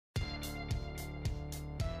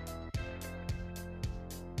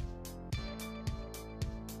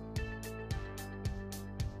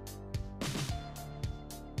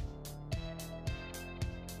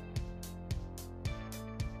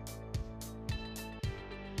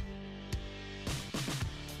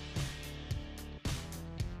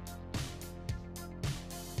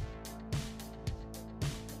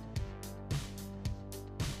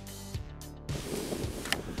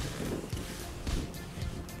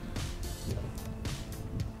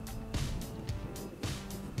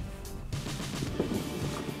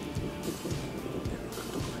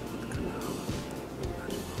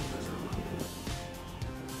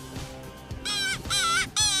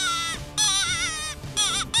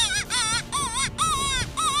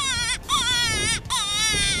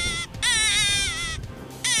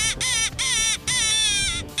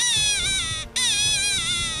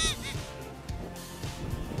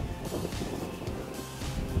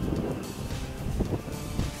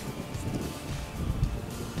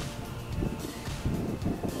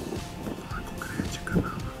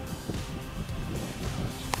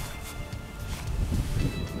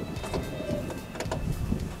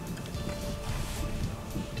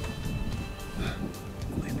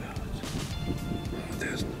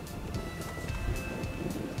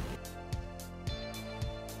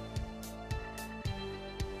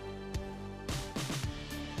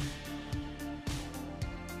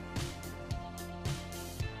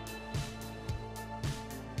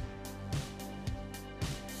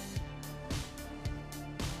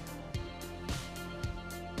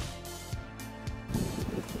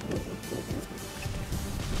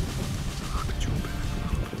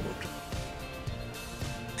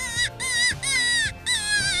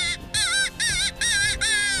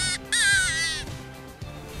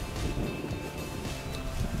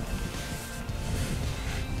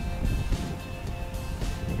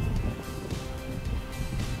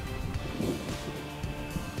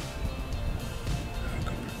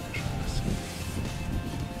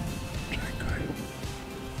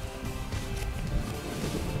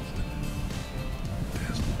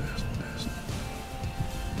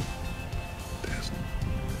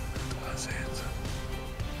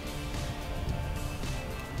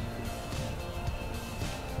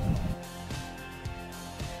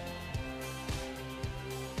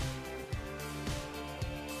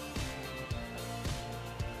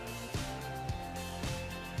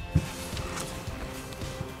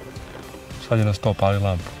Sad je na sto, pali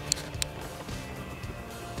lampu.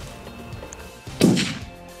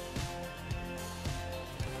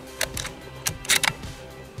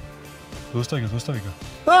 Zaustavi ga.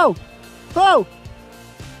 Au! Au!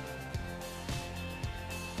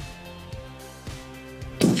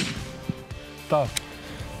 Stav.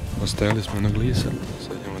 Ostavili smo jednog lisa,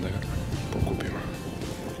 sad idemo da ga pokupimo.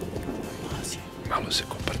 Malo se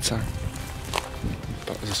koprca,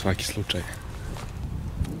 pa za svaki slučaj.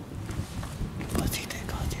 Pazite,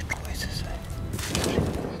 čuvaj se sve.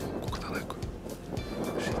 Koliko daleko?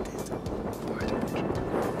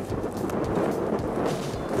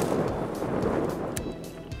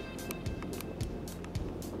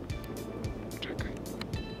 Čekaj.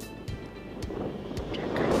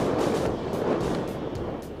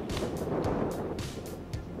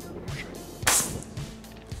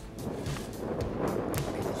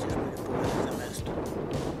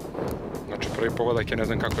 Prvi pogodak, ja ne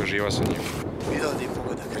znam kako je živa sa njim. Vidio ti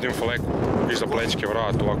pogodak. Vidim fleku, iza plećke,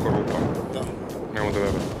 vrat, ovako rupa. Da. Nemo da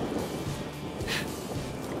vebe.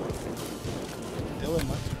 Evo je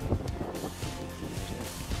mater.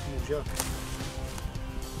 Mužjak.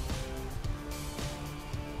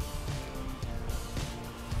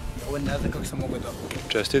 Ovo ne znam kako sam mogao dobro.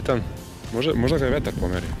 Čestitam. Možda ga je vetak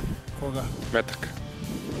pomerio. Koga? Vetak.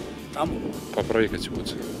 Tamo? Pa prvi kad si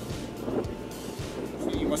pucao.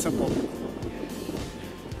 Imao sam pogled.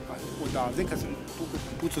 Odavde kad sam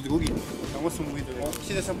pucao drugi, tamo sam mu vidio.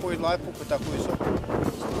 Mislim da sam pored glave pukao tako visoko.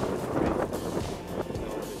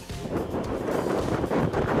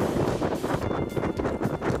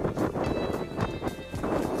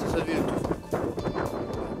 Sad vidim tu fleku.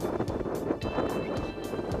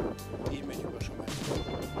 Između baš u mene.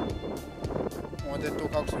 Onda je to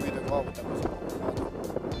kako sam vidio glavu, tako sam pukao.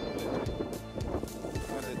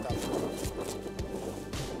 Onda je tako.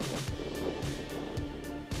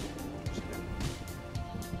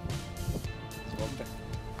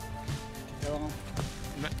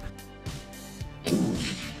 Ne.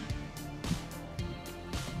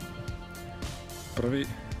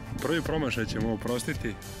 Prvi promašaj ćemo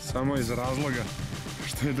oprostiti samo iz razloga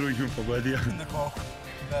što je drugim pogodio. Na koliko?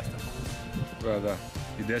 Da.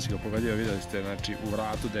 I dečka pogodio, vidjeli ste, znači u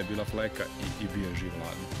vratu da je bila fleka i bio je živ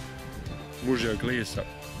ladno. Mužjak lisa,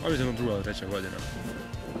 a mislim da druga ili treća godina.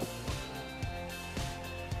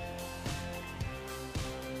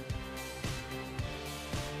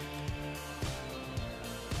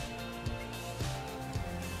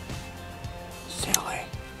 Sele.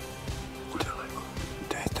 Udaleko.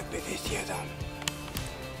 251.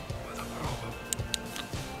 Pa da probam.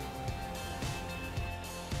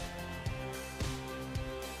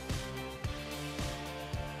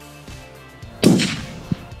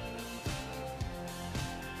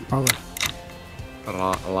 Malo.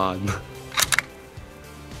 Ladno.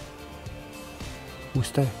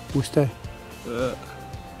 Ustaje.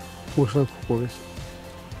 Ušla povijest.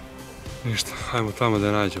 Ništa, ajmo tamo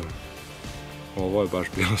da nađemo. Ovo je baš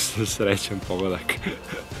bilo srećan pogodak.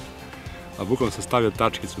 A bukvalno sam stavio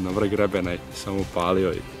tačkicu na vrh grebena i sam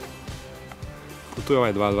upalio i... Tu je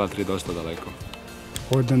ovaj 223 dosta daleko.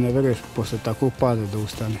 Ovdje ne veruješ posle takvog pada da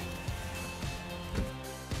ustane.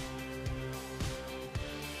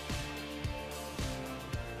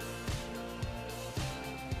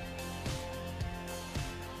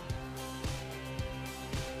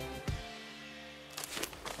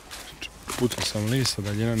 Pucao sam lisa,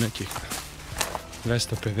 daljina nekih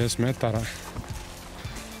 250 metara.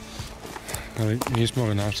 Ali nismo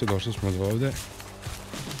ga našli, došli smo do ovdje.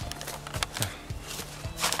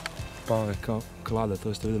 Pao je kao klada,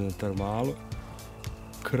 to ste vidjeli na termalu.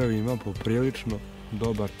 Krv ima poprilično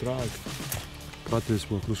dobar trag. Pratili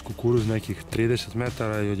smo kroz kukuruz nekih 30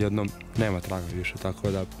 metara i odjednom nema traga više,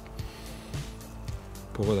 tako da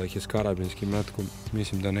pogodak je s karabinskim metkom,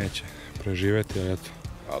 mislim da neće preživjeti, ali eto.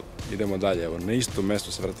 Ali idemo dalje, evo na istom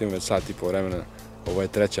mjestu se vratimo već sat i po vremena. Ovo je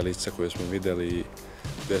treća lisica koju smo vidjeli i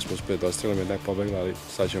gdje smo uspjeli dostreliti, jedna je pobegla, ali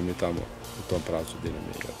sad ćemo mi tamo u tom pravcu gdje nam je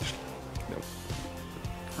otišli. Idemo.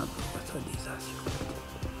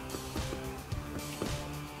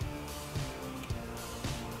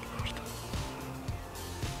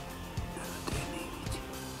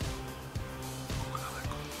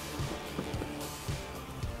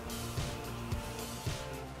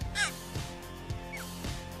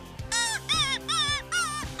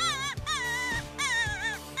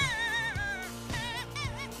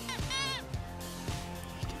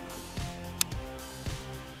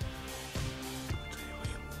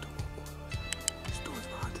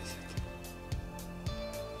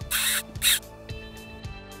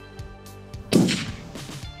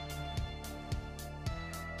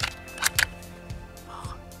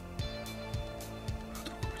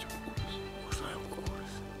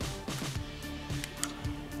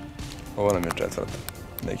 Ovo nam je četvrta.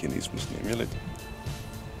 Neki nismo snimili.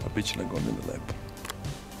 Pa bit će na gomili lepo.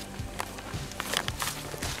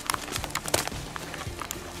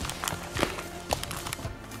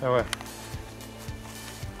 Evo je.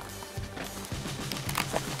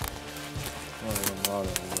 Malo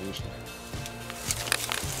je išlo.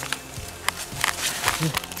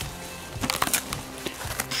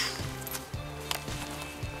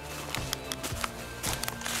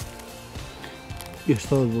 Još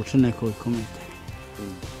to odvuče nekoliko metara.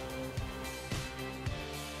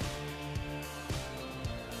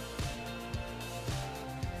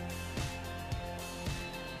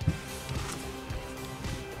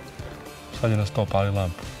 Sad je na sto pali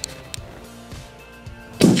lampu.